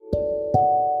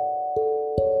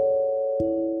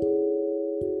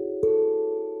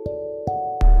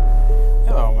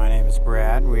name's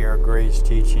Brad. We are Grace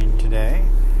Teaching today.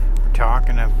 We're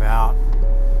talking about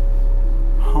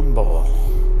humble.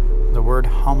 The word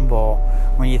humble.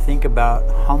 When you think about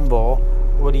humble,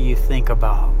 what do you think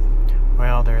about?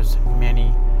 Well, there's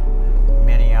many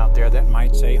out there that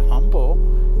might say humble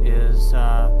is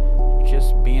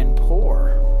just being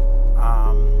poor,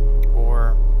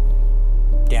 or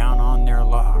down on their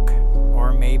luck,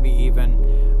 or maybe even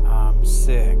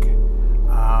sick,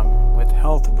 with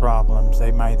health problems.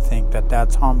 They might think that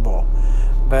that's humble.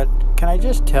 But can I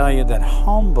just tell you that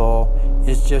humble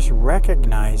is just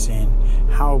recognizing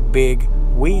how big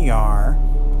we are,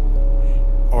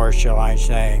 or shall I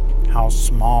say, how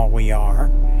small we are,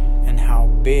 and how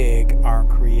big our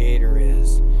Creator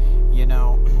is. You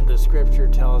know, the scripture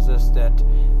tells us that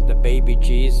the baby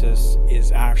Jesus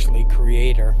is actually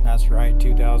Creator. That's right,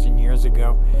 2,000 years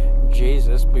ago,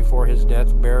 Jesus, before his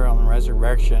death, burial, and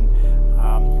resurrection,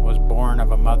 was born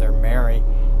of a mother, Mary,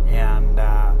 and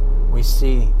we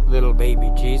see little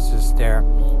baby Jesus there.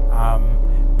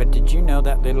 But did you know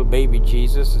that little baby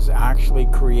Jesus is actually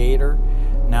Creator?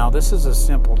 Now, this is a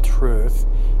simple truth,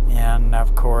 and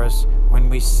of course, when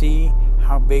we see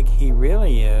how big he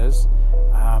really is,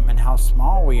 and how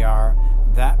small we are,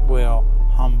 that will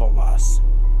humble us.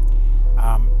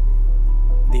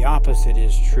 The opposite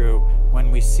is true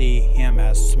when we see him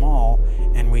as small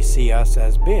and we see us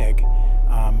as big.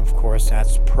 Of course,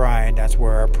 that's pride. That's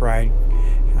where our pride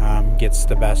gets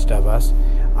the best of us.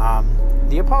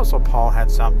 The Apostle Paul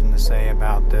had something to say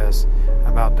about this,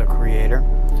 about the Creator.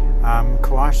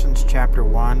 Colossians chapter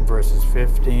 1, verses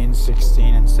 15,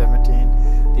 16, and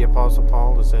 17. The Apostle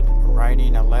Paul is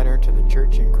writing a letter to the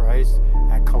church in Christ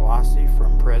at Colossae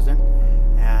from prison.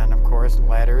 And of course,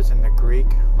 letters in the Greek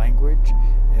language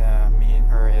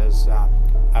is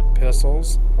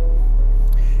epistles.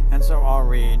 And so I'll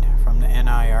read from the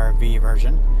NIRV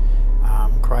version.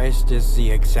 Christ is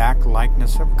the exact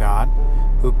likeness of God,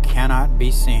 who cannot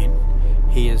be seen.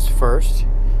 He is first,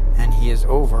 and he is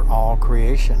over all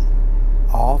creation.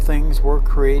 All things were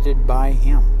created by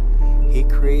him. He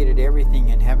created everything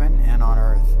in heaven and on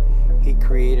earth. He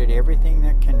created everything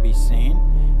that can be seen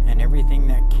and everything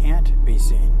that can't be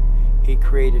seen. He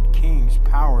created kings,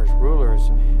 powers, rulers,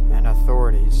 and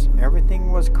authorities.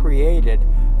 Everything was created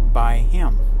by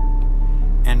him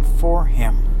and for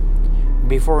him.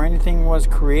 Before anything was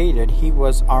created, he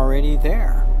was already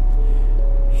there.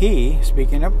 He,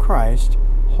 speaking of Christ,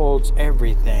 holds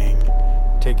everything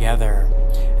together.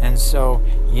 And so,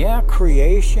 yeah,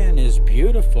 creation is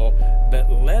beautiful,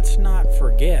 but let's not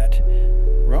forget,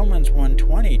 Romans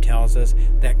 1:20 tells us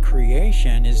that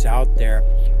creation is out there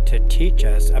to teach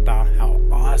us about how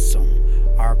awesome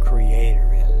our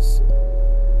Creator is.